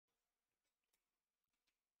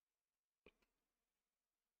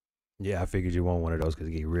Yeah, I figured you want one of those because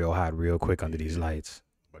it get real hot real quick under these lights.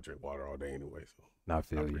 I drink water all day anyway, so I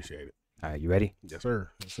feel I you. appreciate it. All right, you ready? Yes, sir.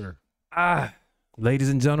 Yes, sir. Ladies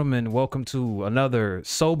and gentlemen, welcome to another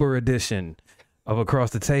sober edition of Across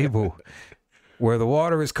the Table, where the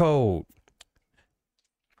water is cold,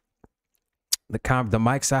 the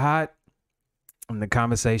mics are hot, and the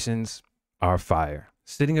conversations are fire.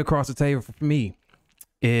 Sitting across the table from me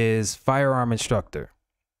is Firearm Instructor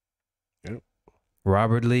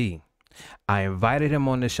Robert Lee. I invited him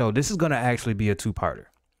on the show. This is going to actually be a two-parter.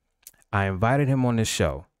 I invited him on this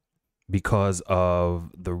show because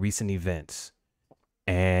of the recent events,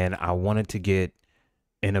 and I wanted to get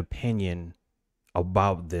an opinion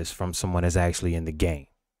about this from someone that's actually in the game.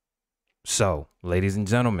 So, ladies and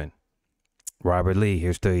gentlemen, Robert Lee,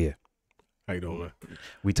 here's to you. How you doing, man?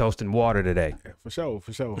 We toasting water today. Yeah, for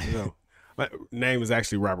sure. My name is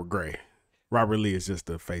actually Robert Gray. Robert Lee is just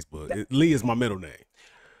the Facebook. Lee is my middle name.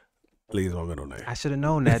 I should have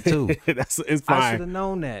known that too. It's fine. I should have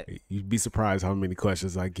known that. You'd be surprised how many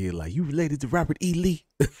questions I get. Like, you related to Robert E. Lee?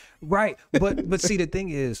 Right, but see, the thing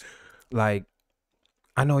is, like,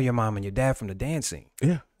 I know your mom and your dad from the dancing.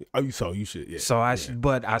 Yeah. Oh, so you should. Yeah. So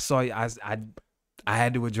but I saw you. I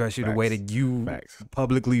had to address you the way that you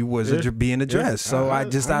publicly was being addressed. So I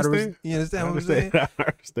just thought it was. You understand what I'm saying? I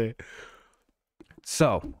understand.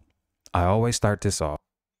 So I always start this off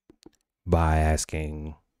by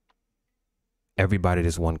asking everybody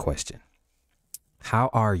this one question: how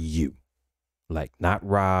are you? Like, not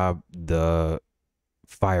Rob the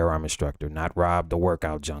firearm instructor, not Rob the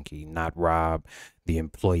workout junkie, not Rob the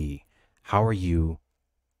employee. How are you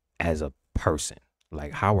as a person?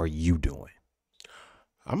 Like, how are you doing?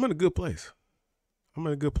 I'm in a good place.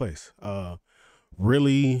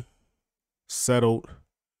 Really settled,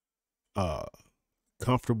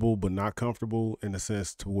 comfortable, but not comfortable in the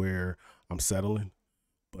sense to where I'm settling,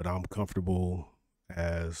 but I'm comfortable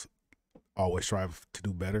as always strive to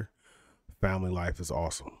do better. Family life is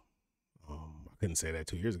awesome. I couldn't say that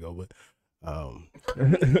 2 years ago, but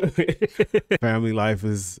family life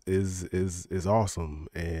is awesome,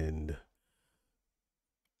 and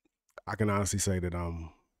I can honestly say that I'm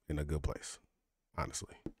in a good place.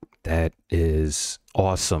 Honestly, that is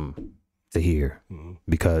awesome to hear,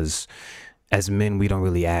 because as men, we don't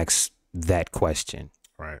really ask that question.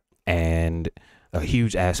 Right. And a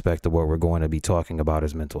huge aspect of what we're going to be talking about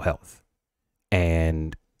is mental health.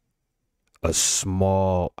 And a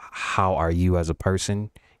small how are you as a person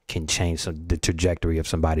can change the trajectory of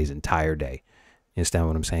somebody's entire day. You understand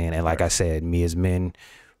what I'm saying? And like I said,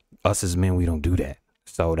 us as men, we don't do that.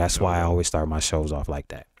 So that's why I always start my shows off like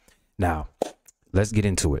that. Now, let's get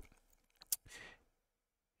into it.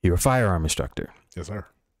 You're a firearm instructor. Yes, sir.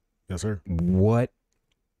 Yes, sir. What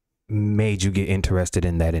made you get interested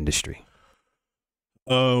in that industry?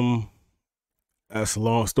 That's a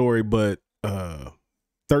long story, but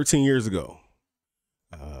 13 years ago,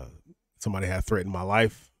 somebody had threatened my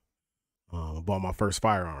life. Bought my first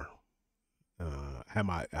firearm.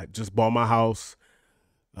 I just bought my house.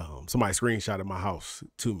 Somebody screenshotted my house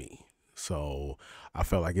to me. So I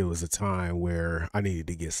felt like it was a time where I needed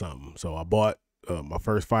to get something. So I bought my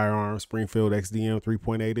first firearm, Springfield XDM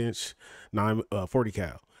 3.8 inch 40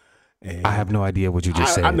 cal. And I have no idea what you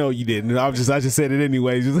just said. I know you didn't. I just said it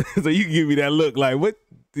anyway, so you can give me that look like, what?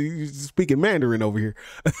 You speaking Mandarin over here?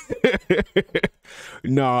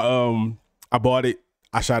 No, I bought it.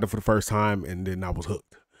 I shot it for the first time, and then I was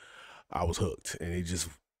hooked, and it just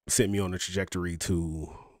sent me on the trajectory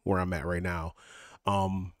to where I'm at right now.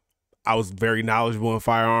 I was very knowledgeable in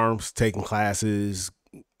firearms, taking classes,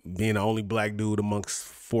 being the only black dude amongst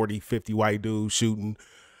 40, 50 white dudes shooting.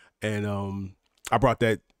 And I brought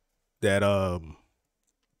that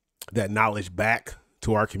knowledge back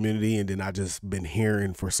to our community. And then I just been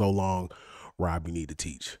hearing for so long, Rob, you need to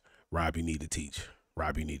teach. Rob, you need to teach.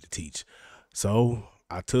 Rob, you need to teach. So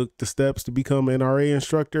I took the steps to become an RA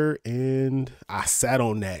instructor, and I sat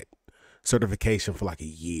on that certification for like a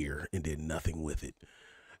year and did nothing with it.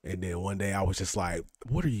 And then one day I was just like,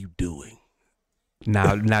 what are you doing?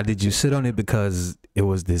 Now, did you sit on it because it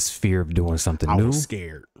was this fear of doing something new?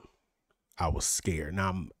 I was scared. Now,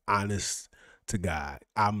 I'm honest to God.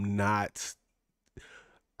 I'm a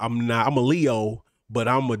Leo, but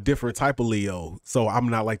I'm a different type of Leo. So I'm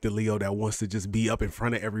not like the Leo that wants to just be up in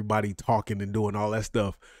front of everybody talking and doing all that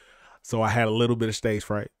stuff. So I had a little bit of stage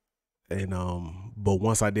fright. And but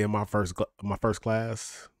once I did my first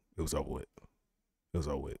class, it was over with.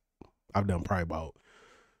 I've done probably about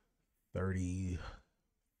 30,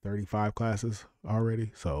 35 classes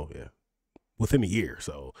already. So yeah, within a year.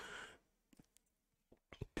 So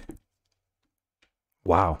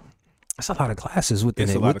wow. That's a lot of classes within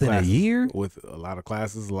It's it, a lot of within a classes. year. With a lot of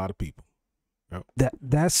classes, a lot of people. Yep.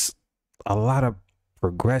 That's a lot of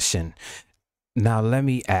progression. Now let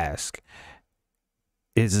me ask,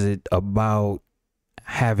 is it about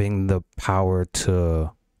having the power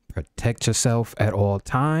to protect yourself at all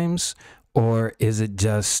times, or is it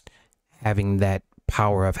just having that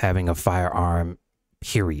power of having a firearm,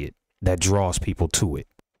 period, that draws people to it?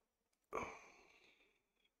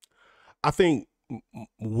 I think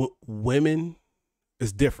women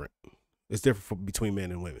is different. It's different between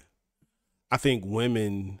men and women. I think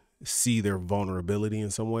women see their vulnerability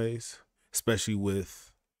in some ways, especially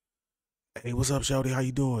with, hey, what's up, shawty? How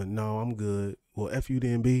you doing? No, I'm good. Well, F you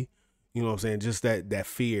then, B. You know what I'm saying? Just that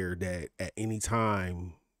fear that at any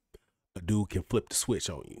time a dude can flip the switch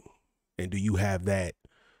on you. And do you have that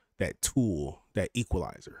tool, that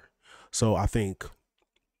equalizer? So I think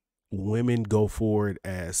some women go for it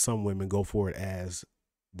as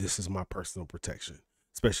this is my personal protection,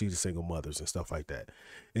 especially the single mothers and stuff like that.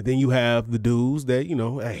 And then you have the dudes that, you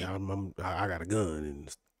know, hey, I got a gun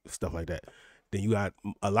and stuff like that. Then you got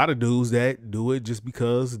a lot of dudes that do it just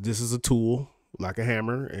because this is a tool, like a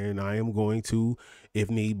hammer, and I am going to, if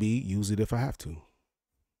need be, use it if I have to.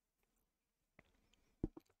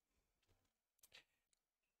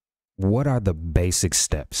 What are the basic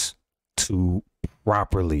steps to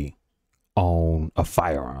properly own a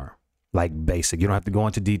firearm? Like basic, you don't have to go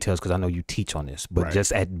into details because I know you teach on this, but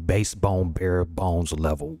just at bare bones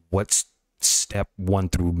level, what's step 1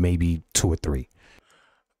 through maybe 2 or 3?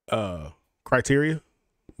 Criteria.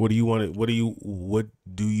 What do you want it? What do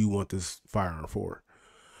you want this firearm for?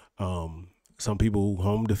 Some people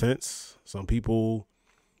home defense. Some people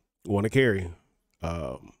want to carry.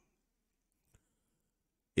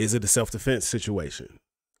 Is it a self-defense situation?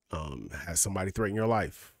 Has somebody threatened your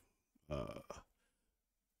life?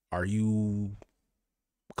 Are you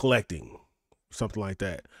collecting? Something like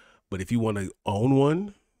that. But if you want to own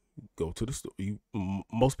one, go to the store.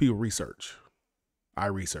 Most people research. I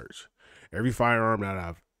research. Every firearm that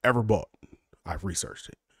I've ever bought, I've researched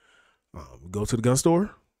it. Go to the gun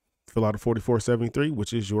store, fill out a 4473,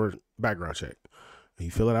 which is your background check. And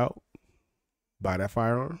you fill it out, buy that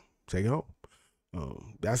firearm, take it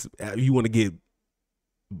home. That's, you want to get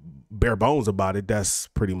bare bones about it, that's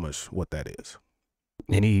pretty much what that is.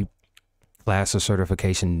 Any class or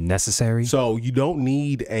certification necessary? So you don't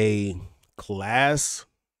need a class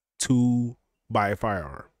to buy a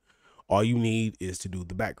firearm. All you need is to do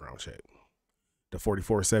the background check. The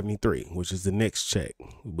 4473, which is the next check,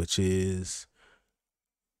 which is...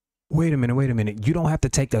 Wait a minute. You don't have to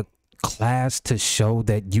take a class to show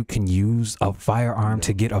that you can use a firearm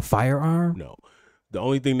to get a firearm? No. The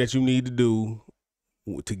only thing that you need to do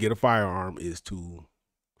to get a firearm is to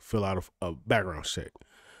fill out a background check.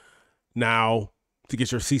 Now, to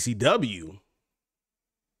get your CCW,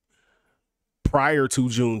 prior to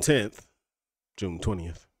June 10th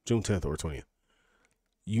or 20th,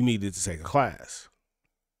 you needed to take a class.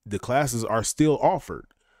 The classes are still offered.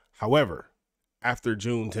 However, after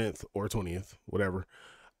June 10th or 20th, whatever,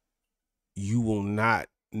 you will not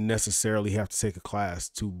necessarily have to take a class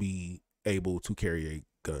to be able to carry a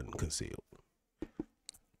gun concealed.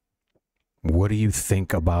 What do you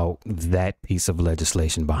think about that piece of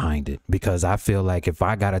legislation behind it? Because I feel like if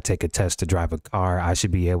I got to take a test to drive a car, I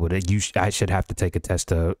should be able to, I should have to take a test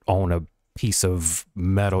to own a piece of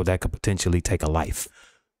metal that could potentially take a life.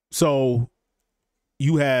 So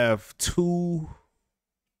you have two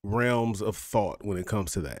realms of thought when it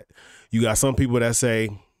comes to that. You got some people that say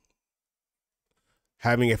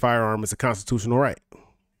having a firearm is a constitutional right.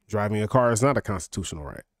 Driving a car is not a constitutional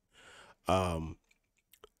right.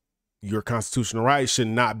 Your constitutional right should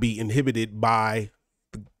not be inhibited by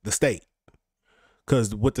the state.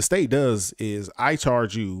 Because what the state does is I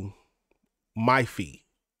charge you my fee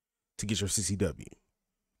to get your CCW.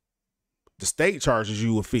 The state charges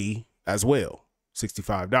you a fee as well,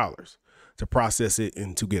 $65, to process it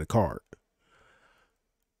and to get a card.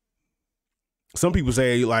 Some people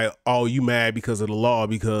say like, oh, you mad because of the law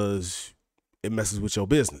because it messes with your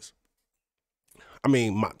business. I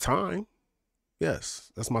mean, my time.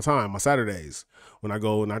 Yes, that's my time, my Saturdays, when I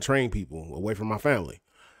go and I train people away from my family.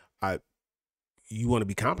 You want to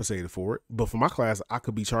be compensated for it, but for my class, I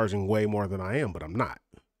could be charging way more than I am, but I'm not.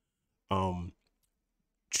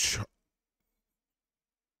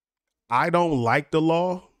 I don't like the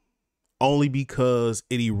law only because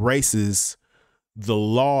it erases the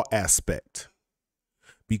law aspect.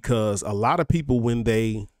 Because a lot of people, when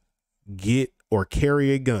they get or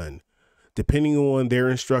carry a gun, depending on their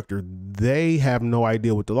instructor, they have no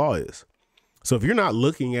idea what the law is. So if you're not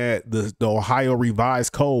looking at the Ohio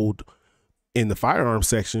Revised Code in the firearms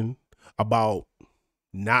section, about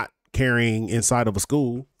not carrying inside of a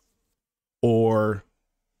school or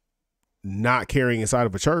not carrying inside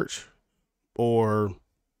of a church or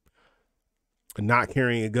not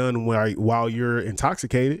carrying a gun while you're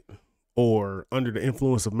intoxicated or under the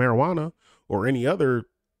influence of marijuana or any other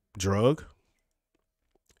drug,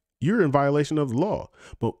 you're in violation of the law.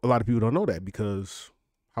 But a lot of people don't know that because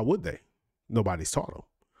how would they? Nobody's taught them.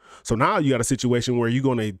 So now you got a situation where you're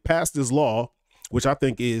going to pass this law, which I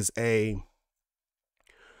think is a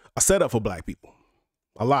setup for black people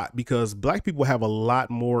a lot, because black people have a lot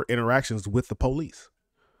more interactions with the police.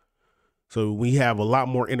 So we have a lot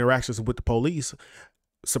more interactions with the police.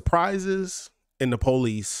 Surprises and the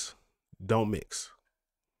police don't mix.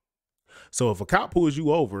 So if a cop pulls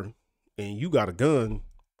you over and you got a gun,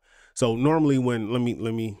 so normally when, let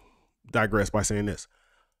me digress by saying this.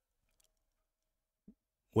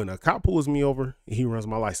 When a cop pulls me over, he runs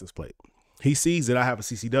my license plate. He sees that I have a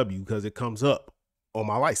CCW because it comes up on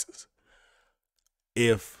my license.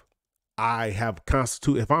 If I'm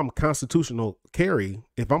constitutionally carrying,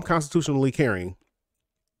 and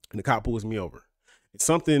the cop pulls me over,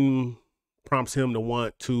 something prompts him to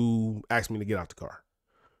want to ask me to get out the car.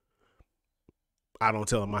 I don't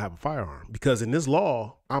tell him I have a firearm, because in this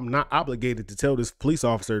law, I'm not obligated to tell this police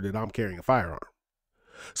officer that I'm carrying a firearm.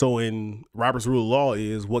 So in Robert's rule of law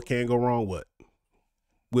is what can go wrong, what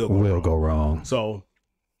will go wrong. So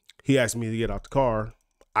he asked me to get out the car.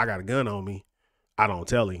 I got a gun on me. I don't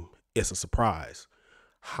tell him. It's a surprise.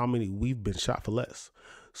 How many we've been shot for less?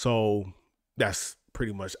 So that's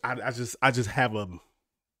pretty much. I just have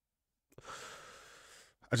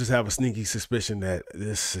a sneaky suspicion that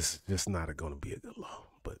this is just not going to be a good law.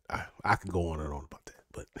 But I could go on and on about that.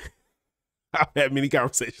 But I've had many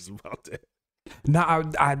conversations about that. No,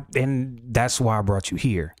 and that's why I brought you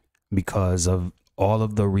here, because of all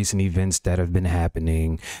of the recent events that have been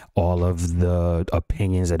happening, all of the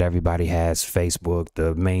opinions that everybody has, Facebook,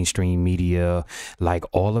 the mainstream media, like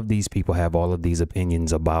all of these people have all of these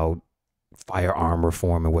opinions about firearm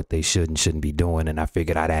reform and what they should and shouldn't be doing. And I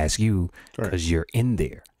figured I'd ask you because you're in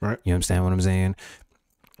there. Right. You understand what I'm saying?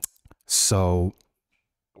 So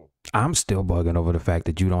I'm still bugging over the fact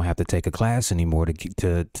that you don't have to take a class anymore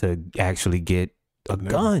to actually get a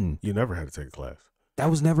gun. You never had to take a class. That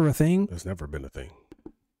was never a thing? It's never been a thing.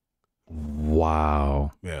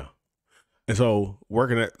 Wow. Yeah. And so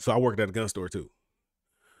I worked at a gun store too.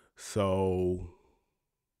 So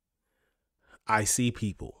I see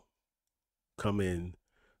people come in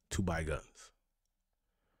to buy guns.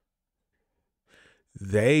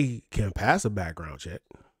 They can pass a background check,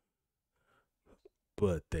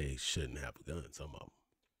 but they shouldn't have a gun, some of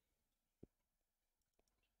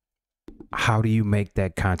them. How do you make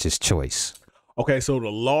that conscious choice? Okay, so the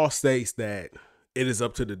law states that it is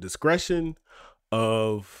up to the discretion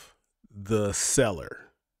of the seller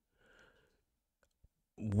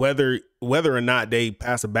whether or not they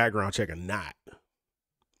pass a background check or not.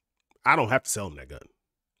 I don't have to sell them that gun.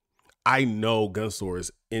 I know gun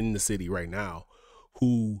stores in the city right now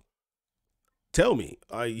who tell me,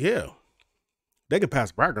 yeah, they can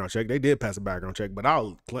pass a background check. They did pass a background check, but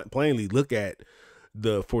I'll plainly look at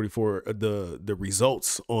the 44, the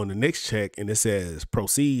results on the next check, and it says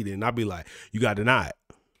proceed, and I'll be like, you got denied,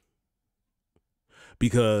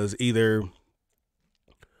 because either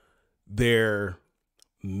their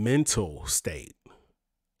mental state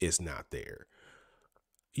is not there.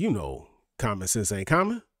 You know, common sense ain't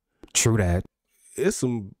common. True that. It's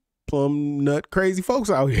some plumb nut crazy folks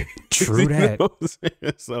out here. True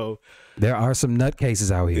that. So there are some nutcases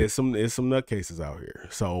out here. There's some nutcases out here.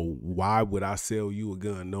 So why would I sell you a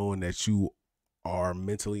gun knowing that you are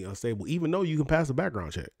mentally unstable, even though you can pass a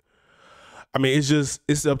background check? I mean,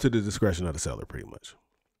 it's up to the discretion of the seller, pretty much.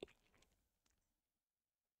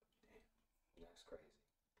 That's crazy.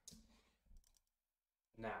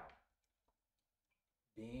 Now,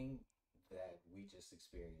 being that we just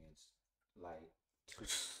experienced like two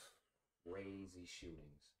crazy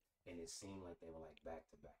shootings, and it seemed like they were like back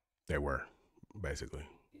to back. They were, basically.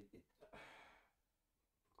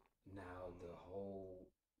 Now the whole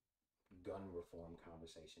gun reform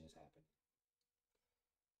conversation is happening.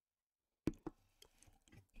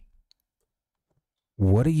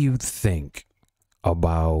 What do you think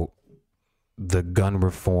about the gun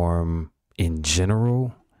reform in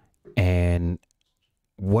general, and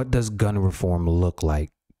what does gun reform look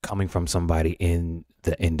like coming from somebody in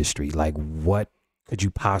the industry? Like, what could you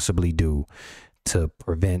possibly do to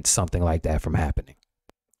prevent something like that from happening?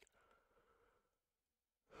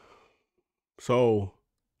 So,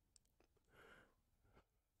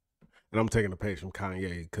 and I'm taking a page from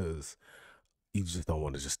Kanye, because you just don't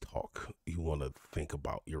want to just talk. You want to think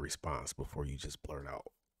about your response before you just blurt out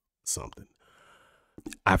something.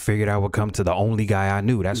 I figured I would come to the only guy I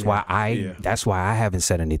knew. That's why I haven't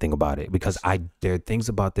said anything about it, because there are things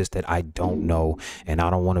about this that I don't know, and I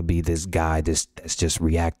don't want to be this guy that's just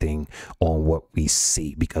reacting on what we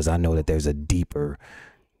see, because I know that there's a deeper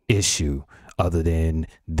issue other than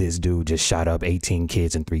this dude just shot up 18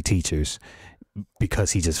 kids and 3 teachers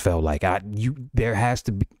because he just felt like there has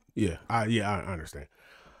to be. I understand.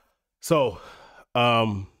 So,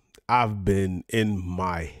 I've been in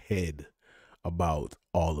my head about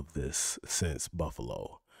all of this since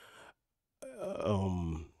Buffalo.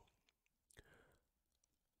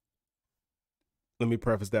 Let me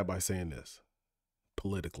preface that by saying this.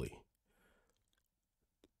 Politically,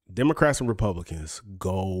 Democrats and Republicans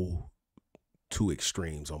go to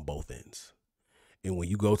extremes on both ends. And when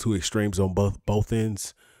you go to extremes on both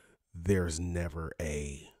ends, there's never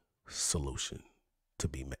a solution to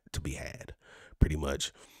be had. Pretty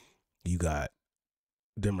much, you got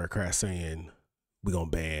Democrats saying we're gonna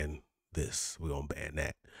ban this, we're gonna ban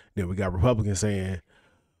that. Then we got Republicans saying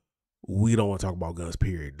we don't want to talk about guns,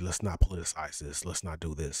 period. Let's not politicize this. Let's not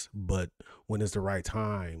do this. But when is the right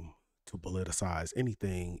time to politicize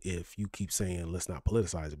anything if you keep saying let's not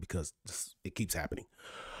politicize it, because it keeps happening?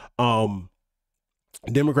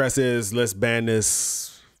 Democrat says let's ban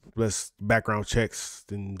this, let's background checks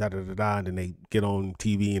and and then they get on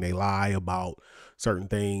TV and they lie about certain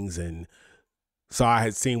things. And so I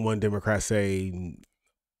had seen one Democrat say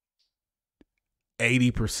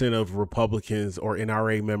 80% of Republicans or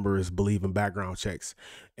NRA members believe in background checks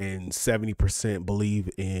and 70% believe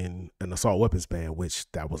in an assault weapons ban, which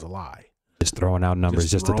that was a lie. Just throwing out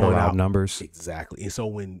numbers just to throw out numbers. Exactly. And so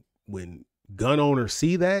when gun owners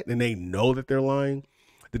see that and they know that they're lying,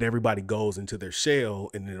 then everybody goes into their shell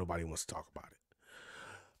and then nobody wants to talk about it.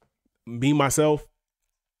 Me, myself,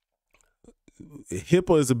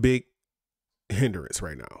 HIPAA is a big hindrance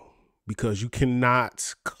right now because you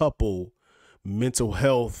cannot couple mental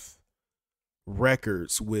health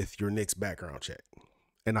records with your next background check.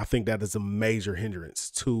 And I think that is a major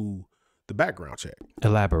hindrance to the background check.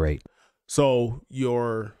 Elaborate. So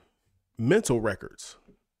your mental records,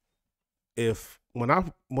 when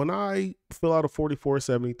I fill out a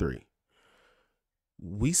 4473,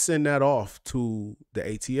 we send that off to the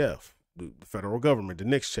ATF, the federal government, the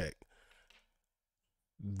next check.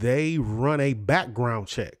 They run a background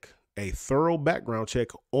check, a thorough background check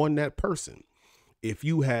on that person. If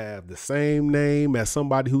you have the same name as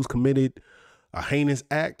somebody who's committed a heinous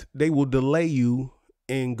act, they will delay you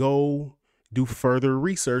and go do further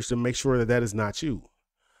research to make sure that that is not you.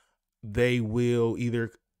 They will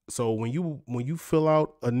either, so when you fill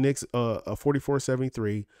out a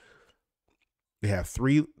 4473, they have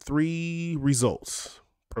three results: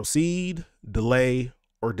 proceed, delay,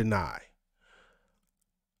 or deny.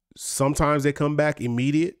 Sometimes they come back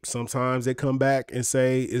immediate. Sometimes they come back and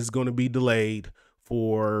say it's going to be delayed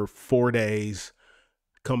for 4 days.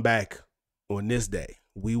 Come back on this day.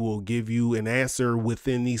 We will give you an answer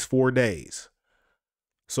within these 4 days.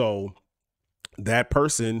 So that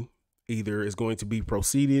person either is going to be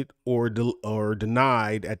proceeded or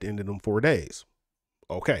denied at the end of them 4 days.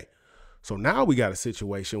 Okay. So now we got a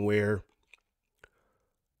situation where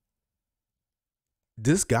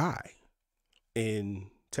this guy in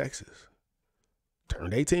Texas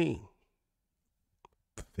turned 18,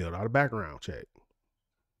 filled out a background check,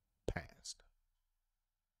 passed.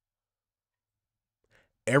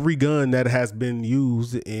 Every gun that has been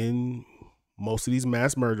used in most of these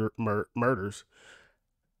mass murders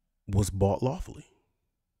was bought lawfully.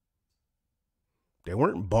 They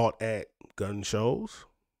weren't bought at gun shows.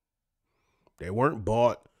 They weren't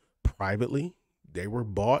bought privately. They were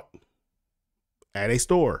bought at a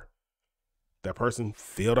store. That person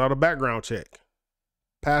filled out a background check,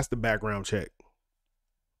 passed the background check,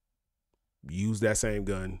 used that same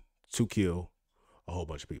gun to kill a whole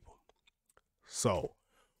bunch of people. So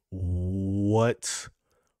what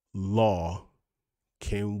law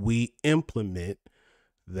can we implement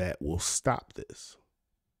that will stop this?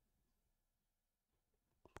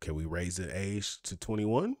 Can we raise the age to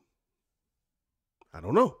 21? I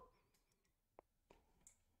don't know.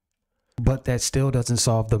 But that still doesn't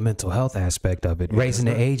solve the mental health aspect of it. Raising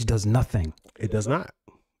the age does nothing. It does not.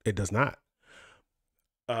 It does not.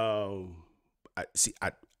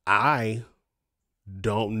 I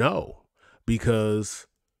don't know, because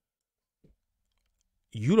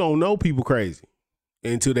you don't know people crazy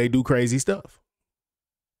until they do crazy stuff.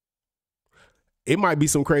 It might be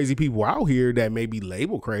some crazy people out here that may be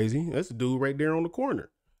labeled crazy. That's the dude right there on the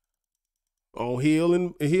corner on Hill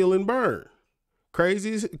and Burn.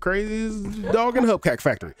 Craziest dog in the hubcap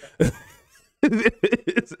factory.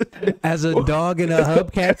 As a dog in a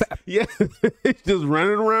hubcap. Yeah, just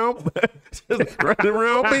running around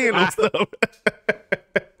being on stuff.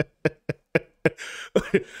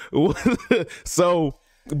 So,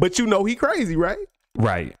 but you know he crazy, right?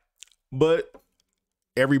 Right. But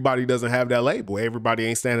everybody doesn't have that label. Everybody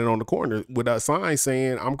ain't standing on the corner with a sign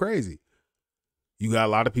saying I'm crazy. You got a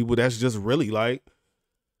lot of people that's just really like,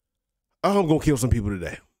 oh, I'm gonna kill some people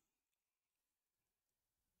today.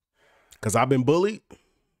 Cause I've been bullied,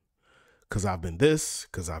 cause I've been this,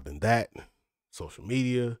 cause I've been that. Social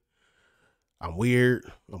media, I'm weird,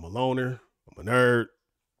 I'm a loner, I'm a nerd.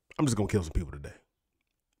 I'm just gonna kill some people today.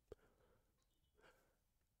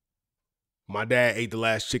 My dad ate the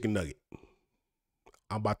last chicken nugget.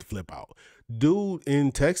 I'm about to flip out. Dude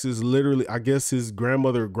in Texas, literally, I guess his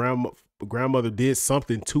grandmother did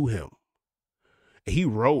something to him. He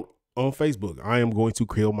wrote on Facebook, I am going to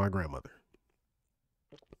kill my grandmother.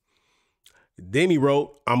 Then he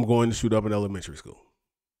wrote, I'm going to shoot up an elementary school.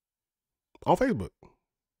 On Facebook.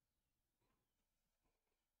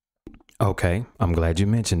 Okay, I'm glad you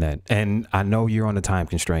mentioned that. And I know you're on a time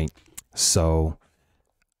constraint, so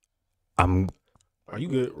Are you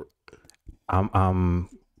good?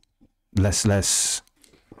 Let's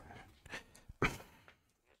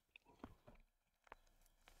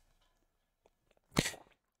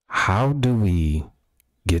how do we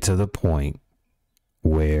get to the point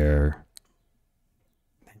where,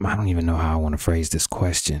 I don't even know how I want to phrase this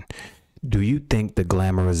question. Do you think the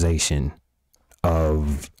glamorization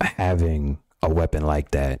of having a weapon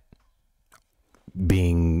like that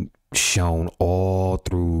being shown all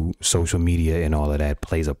through social media and all of that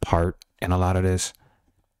plays a part in a lot of this?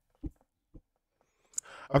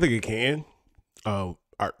 I think it can. Our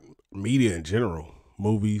media in general,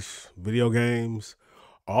 movies, video games,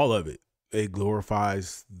 all of it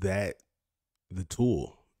glorifies the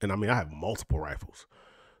tool. And I mean, I have multiple rifles.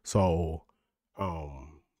 So,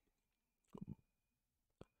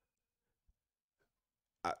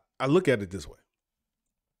 I look at it this way.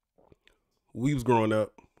 We was growing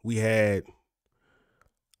up, we had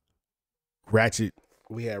ratchet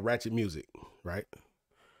music, right?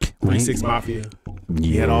 3-6 Mafia.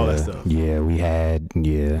 We had all that stuff. Yeah, we had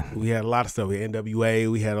a lot of stuff. We had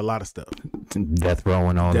NWA, we had a lot of stuff. Death Row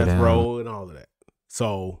and all of that. Death Row and all of that.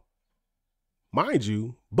 So, mind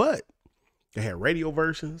you, but they had radio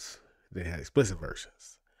versions, they had explicit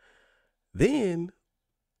versions. Then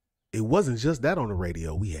it wasn't just that on the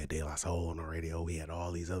radio. We had De La Soul on the radio. We had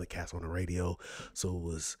all these other cats on the radio. So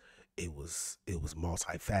it was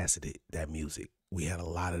multifaceted, that music. We had a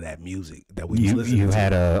lot of that music that we was listening to. You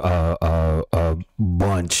had a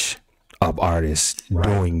bunch of artists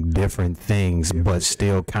doing different things, but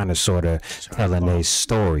still kind of sort of telling a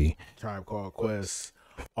story. Tribe Called Quest,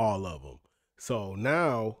 all of them. So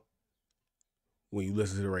now, when you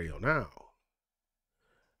listen to the radio now,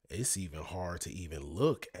 it's even hard to even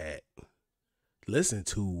listen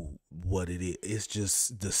to what it is. It's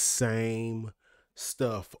just the same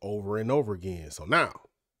stuff over and over again. So now,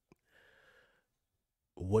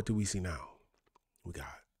 what do we see now? We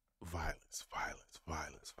got violence,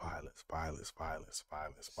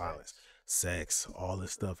 sex, all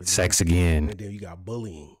this stuff. Sex again. And then you got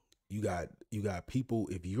bullying. You got people,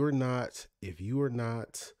 if you are not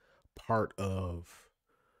part of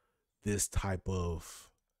this type of,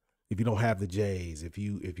 if you don't have the J's, if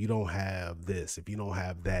you don't have this, if you don't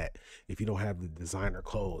have that, if you don't have the designer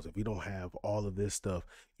clothes, if you don't have all of this stuff,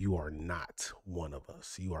 you are not one of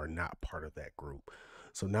us. You are not part of that group.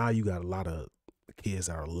 So now you got a lot of kids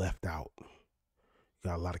that are left out. You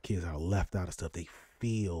got a lot of kids that are left out of stuff. They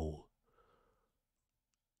feel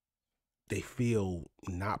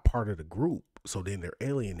not part of the group. So then they're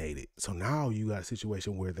alienated. So now you got a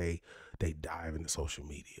situation where they dive into social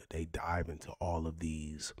media. They dive into all of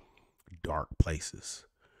these dark places,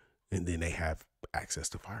 and then they have access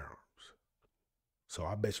to firearms. So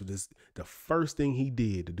I bet you the first thing he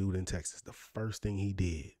did, the dude in Texas, the first thing he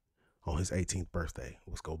did on his 18th birthday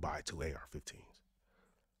was go buy 2 AR-15s.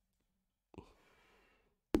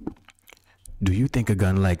 Do you think a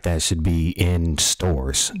gun like that should be in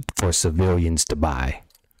stores for civilians to buy?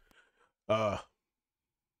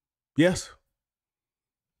 Yes.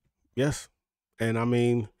 And I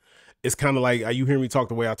mean, it's kind of like, you hear me talk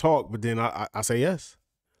the way I talk, but then I say yes.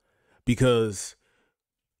 Because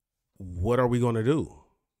what are we going to do?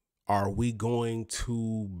 Are we going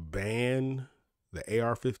to ban the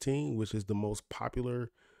AR-15, which is the most popular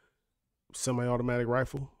semi-automatic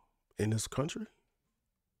rifle in this country?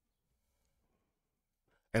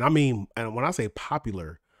 And I mean, and when I say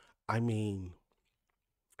popular, I mean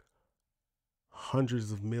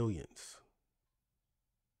hundreds of millions.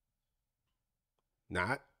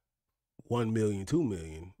 Not 1 million, 2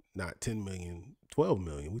 million, not 10 million, 12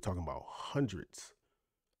 million. We're talking about hundreds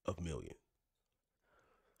of millions.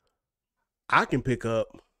 I can pick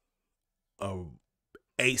up a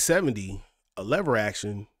 870, a lever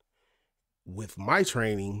action with my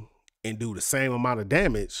training and do the same amount of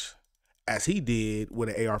damage as he did with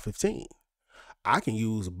an AR-15. I can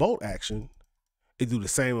use a bolt action and do the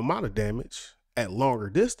same amount of damage at longer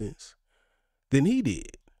distance than he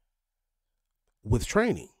did with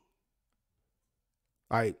training.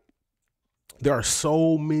 Like, there are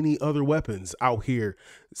so many other weapons out here.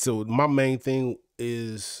 So my main thing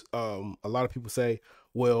is, a lot of people say,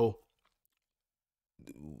 well,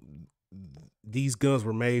 these guns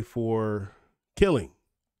were made for killing.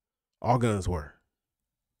 All guns were.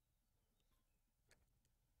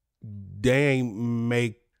 They ain't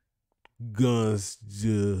make guns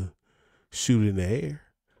to shoot in the air.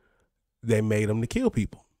 They made them to kill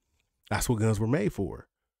people. That's what guns were made for.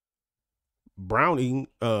 Browning,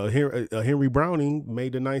 Henry Browning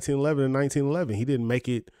made the 1911 in 1911. He didn't make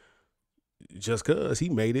it just cause. He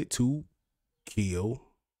made it to kill.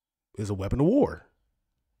 It's a weapon of war,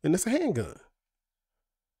 and it's a handgun.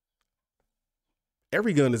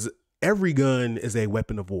 Every gun is a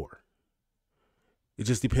weapon of war. It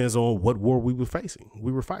just depends on what war we were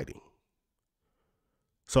fighting.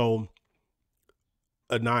 So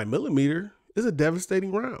a 9mm is a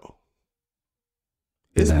devastating round.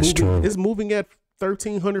 It's moving at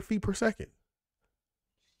 1,300 feet per second.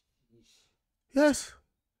 Yes.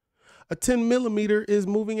 A 10mm is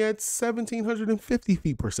moving at 1,750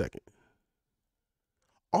 feet per second.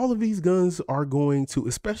 All of these guns are going to,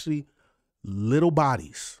 especially little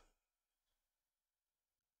bodies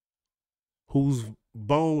whose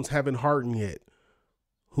bones haven't hardened yet,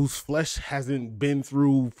 whose flesh hasn't been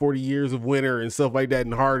through 40 years of winter and stuff like that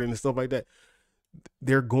and hardened and stuff like that,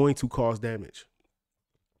 they're going to cause damage.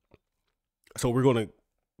 So we're going to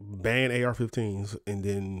ban AR-15s, and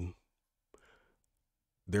then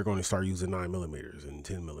they're going to start using 9mm and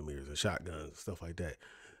 10mm and shotguns and stuff like that.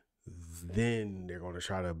 Then they're going to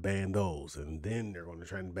try to ban those, and then they're going to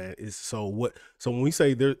try and ban it. So when we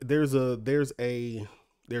say there's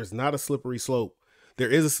not a slippery slope, there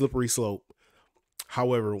is a slippery slope.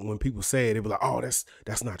 However, when people say it, they be like, "Oh,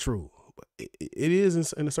 that's not true." But it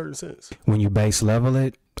is in a certain sense. When you base level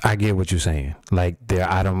it, I get what you're saying. Like,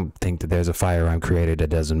 I don't think that there's a firearm created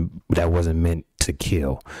that wasn't meant to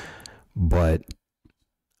kill. But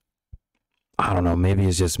I don't know, maybe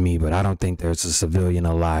it's just me, but I don't think there's a civilian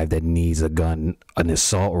alive that needs a gun, an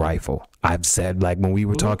assault rifle. I've said, like when we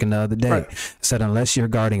were talking the other day, said unless you're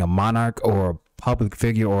guarding a monarch or a public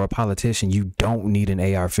figure or a politician, you don't need an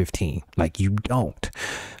AR-15. Like, you don't.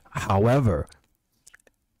 However,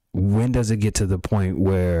 when does it get to the point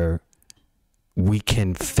where we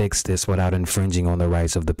can fix this without infringing on the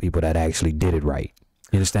rights of the people that actually did it right?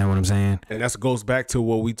 You understand what I'm saying? And that goes back to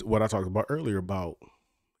what I talked about earlier about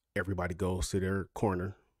everybody goes to their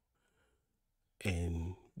corner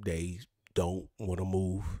and they don't want to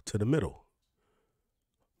move to the middle.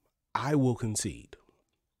 I will concede.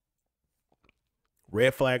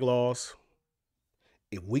 Red flag laws,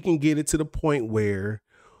 if we can get it to the point where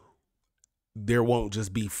there won't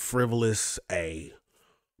just be frivolous,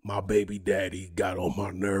 my baby daddy got on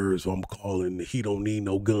my nerves, so I'm calling, he don't need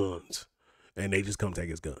no guns, and they just come take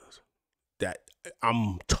his guns. That,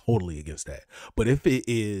 I'm totally against that. But if it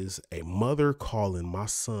is a mother calling, my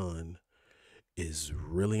son is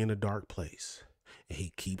really in a dark place and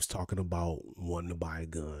he keeps talking about wanting to buy a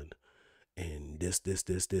gun and this.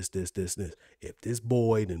 If this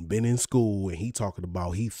boy done been in school and he talking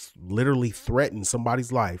about he literally threatened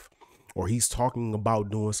somebody's life, or he's talking about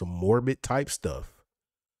doing some morbid type stuff,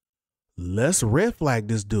 let's red flag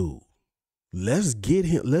this dude. Let's get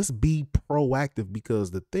him. Let's be proactive,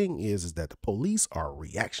 because the thing is that the police are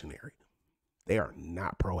reactionary. They are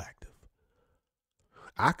not proactive.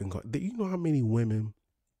 You know how many women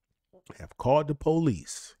have called the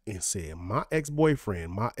police and said, my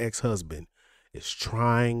ex-boyfriend, my ex-husband is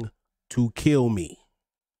trying to kill me.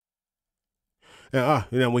 And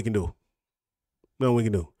nothing we can do. Nothing we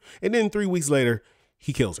can do. And then 3 weeks later,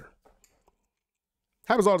 he kills her.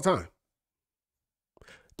 Happens all the time.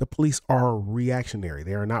 The police are reactionary.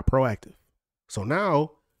 They are not proactive. So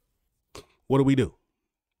now, what do we do?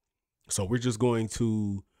 So we're just going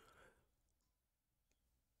to,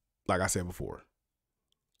 like I said before,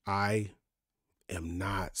 I am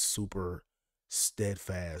not super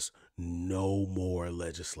steadfast, no more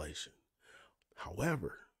legislation.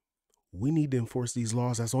 However, we need to enforce these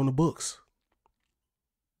laws that's on the books.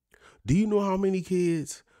 Do you know how many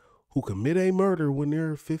kids who commit a murder when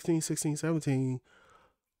they're 15, 16, 17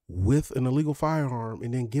 with an illegal firearm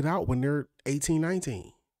and then get out when they're 18,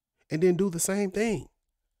 19 and then do the same thing.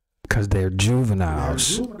 Because they're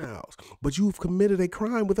juveniles. They're juveniles. But you've committed a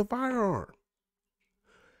crime with a firearm.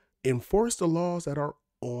 Enforce the laws that are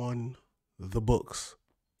on the books.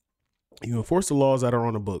 You enforce the laws that are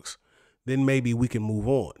on the books, then maybe we can move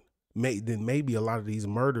on. Then maybe a lot of these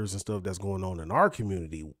murders and stuff that's going on in our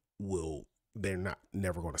community they're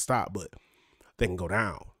never going to stop, but they can go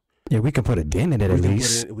down. Yeah, we can put a dent in it at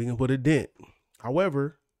least. We can put a dent.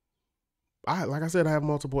 However, like I said, I have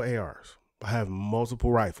multiple ARs. I have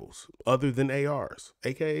multiple rifles other than ARs,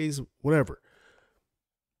 AKs, whatever.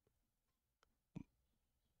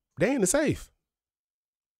 They in the safe.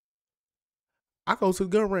 I go to the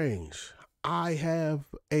gun range. I have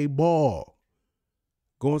a ball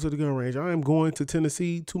going to the gun range. I am going to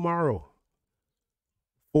Tennessee tomorrow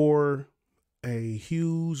for a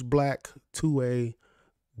huge black 2A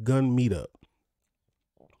gun meetup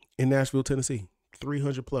in Nashville, Tennessee.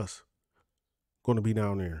 300 plus. Going to be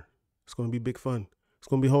down there. It's going to be big fun. It's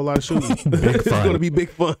going to be a whole lot of shooting. It's going to be big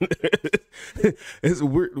fun. It's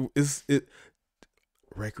weird. It's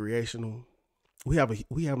recreational. We have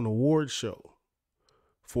an award show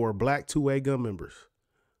for black 2A gun members.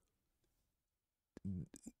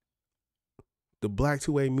 The black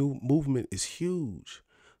 2A movement is huge.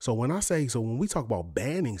 So when we talk about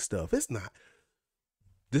banning stuff, it's not.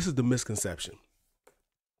 This is the misconception.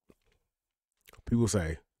 People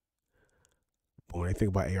say, when they think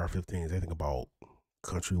about AR-15s, they think about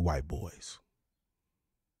country white boys,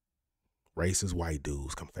 racist white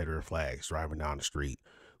dudes, Confederate flags driving down the street.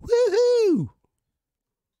 Woohoo!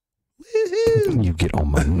 Woohoo! You get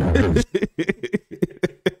on my nerves.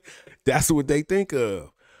 That's what they think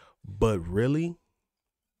of. But really,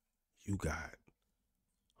 you got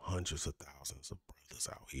hundreds of thousands of brothers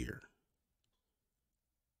out here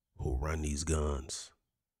who run these guns,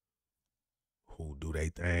 who do their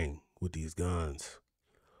thing with these guns,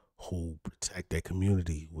 who protect their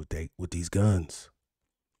community with these guns,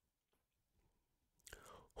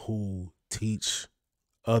 who teach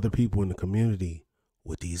other people in the community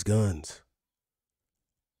with these guns,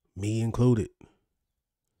 me included.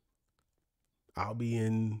 I'll be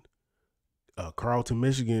in Carlton,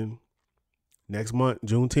 Michigan next month,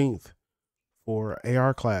 Juneteenth, for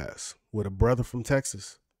AR class with a brother from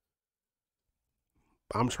Texas.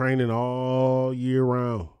 I'm training all year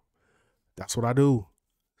round. That's what I do.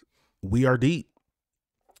 We are deep.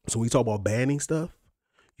 So when we talk about banning stuff,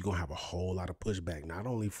 you're going to have a whole lot of pushback, not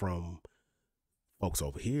only from folks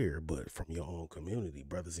over here, but from your own community,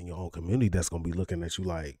 brothers in your own community that's going to be looking at you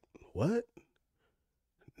like, what?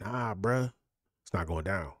 Nah, bruh. It's not going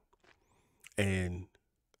down. And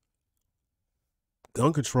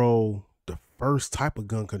gun control, the first type of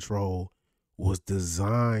gun control was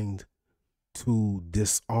designed to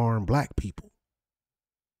disarm black people.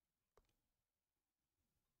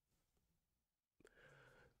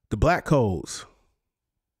 The black codes,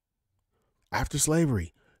 after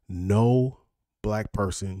slavery, no black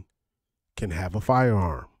person can have a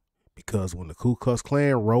firearm because when the Ku Klux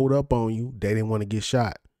Klan rolled up on you, they didn't want to get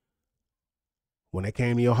shot. When they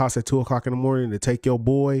came to your house at 2 o'clock in the morning to take your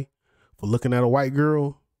boy for looking at a white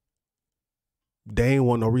girl, they ain't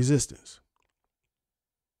want no resistance.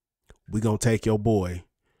 We gonna take your boy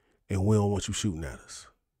and we don't want you shooting at us.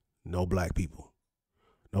 No black people.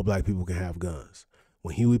 No black people can have guns.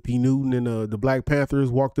 When Huey P. Newton and the Black Panthers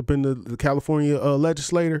walked up in the California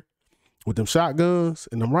legislature with them shotguns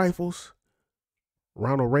and them rifles,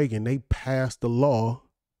 Ronald Reagan, they passed the law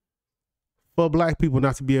for black people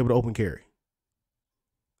not to be able to open carry.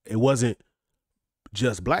 It wasn't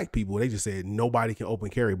just black people. They just said nobody can open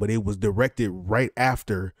carry, but it was directed right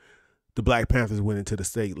after the Black Panthers went into the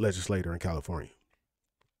state legislature in California.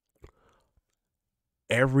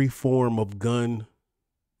 Every form of gun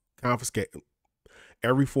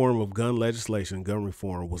every form of gun legislation, gun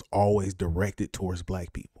reform was always directed towards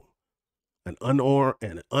black people. An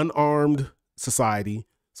unarmed society,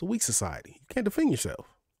 it's a weak society. You can't defend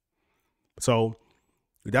yourself. So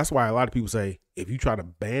that's why a lot of people say, if you try to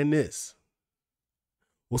ban this,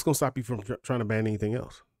 what's going to stop you from trying to ban anything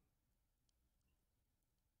else?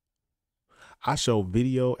 I show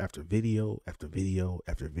video after video after video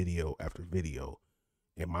after video after video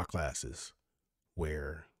in my classes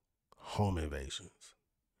where home invasions,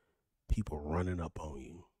 people running up on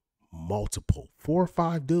you, multiple, 4 or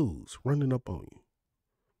 5 dudes running up on you.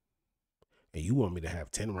 And you want me to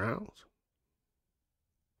have 10 rounds?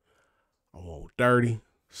 I want 30,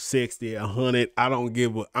 60, 100. I don't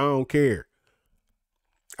care.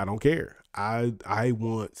 I don't care. I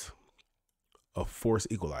want a force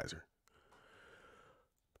equalizer.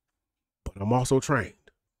 But I'm also trained.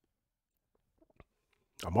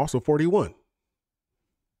 I'm also 41.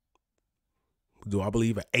 Do I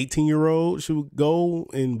believe an 18-year-old should go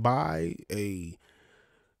and buy a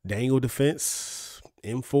Daniel Defense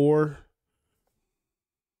M4?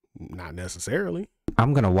 Not necessarily.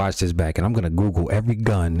 I'm going to watch this back and I'm going to Google every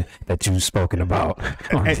gun that you've spoken about.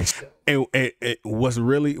 And what's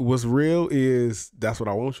real is that's what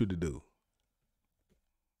I want you to do.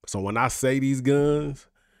 So when I say these guns,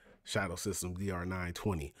 Shadow System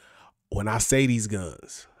DR920, when I say these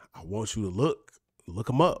guns, I want you to look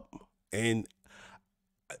them up. And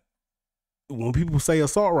when people say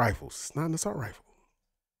assault rifles, it's not an assault rifle.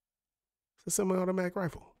 It's a semi-automatic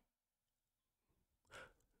rifle.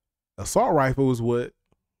 Assault rifle is what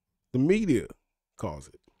the media calls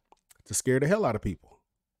it, to scare the hell out of people.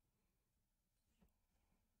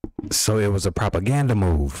 So it was a propaganda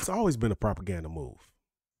move. It's always been a propaganda move.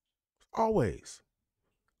 Always.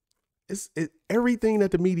 Everything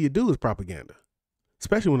that the media do is propaganda,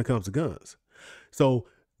 especially when it comes to guns. So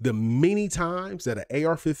the many times that an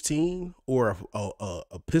AR-15 or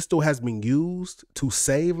a pistol has been used to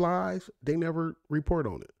save lives, they never report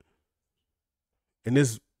on it. And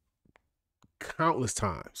there's countless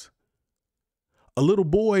times. A little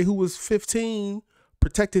boy who was 15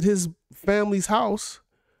 protected his family's house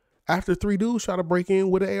after 3 dudes tried to break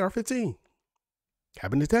in with an AR-15.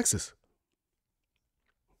 Happened in Texas.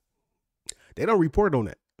 They don't report on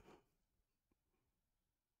that.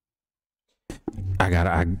 I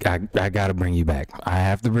gotta bring you back. I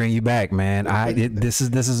have to bring you back, man. This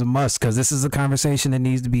is a must, because this is a conversation that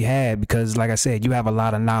needs to be had, because like I said, you have a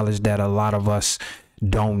lot of knowledge that a lot of us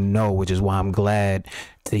don't know, which is why I'm glad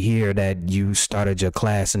to hear that you started your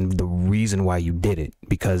class and the reason why you did it,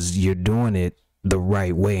 because you're doing it the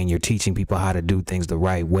right way and you're teaching people how to do things the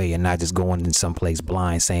right way and not just going in someplace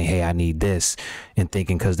blind saying, hey, I need this, and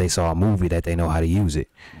thinking because they saw a movie that they know how to use it.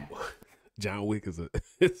 John Wick is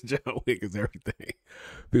everything.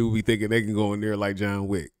 People be thinking they can go in there like John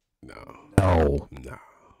Wick. No.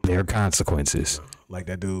 There are consequences. No. Like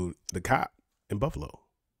that dude, the cop in Buffalo.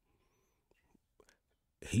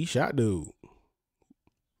 He shot dude,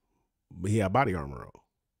 but he had body armor on.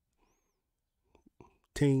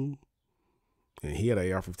 Ting. And he had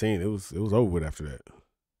an AR-15. It was over with after that.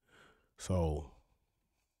 So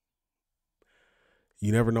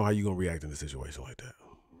you never know how you're gonna react in a situation like that.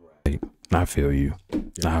 Right. I feel you.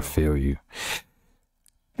 Yeah, I feel you.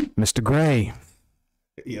 Mr. Gray.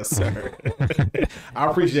 Yes, sir. I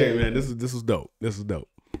appreciate it, man. This is dope. This is dope.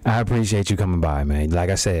 I appreciate you coming by, man. Like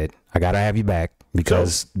I said, I gotta have you back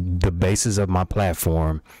because the basis of my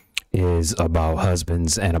platform is about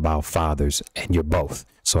husbands and about fathers, and you're both.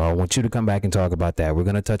 So I want you to come back and talk about that. We're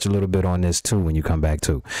gonna touch a little bit on this too when you come back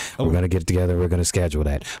too. Okay. We're gonna get together. We're gonna schedule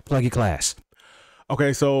that. Plug your class.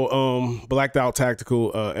 Okay, so Blacked Out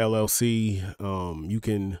Tactical LLC. You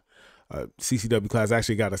can CCW class. I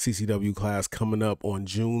actually got a CCW class coming up on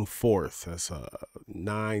June 4th. That's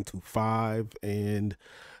 9 to 5, and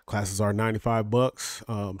classes are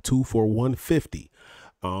 $95. 2 for $150.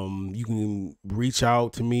 You can reach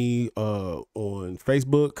out to me on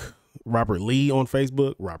Facebook, Robert Lee on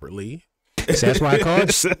Facebook, Robert Lee. So that's why I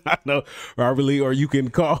called you. I know, Robert Lee, or you can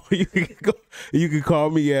call me at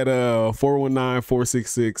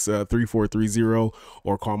 419-466-3430,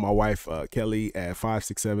 or call my wife Kelly at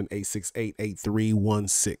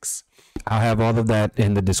 567-868-8316. I'll have all of that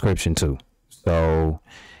in the description too. So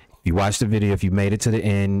if you watch the video, if you made it to the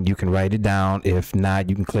end, you can write it down. If not,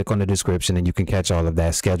 you can click on the description and you can catch all of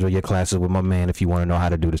that. Schedule your classes with my man if you want to know how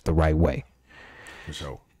to do this the right way. For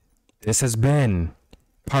sure. This has been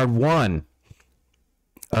part 1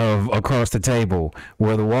 of Across the Table,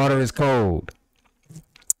 where the water is cold,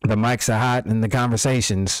 the mics are hot, and the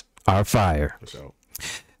conversations are fire. For sure.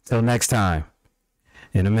 Till next time,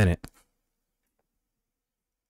 in a minute.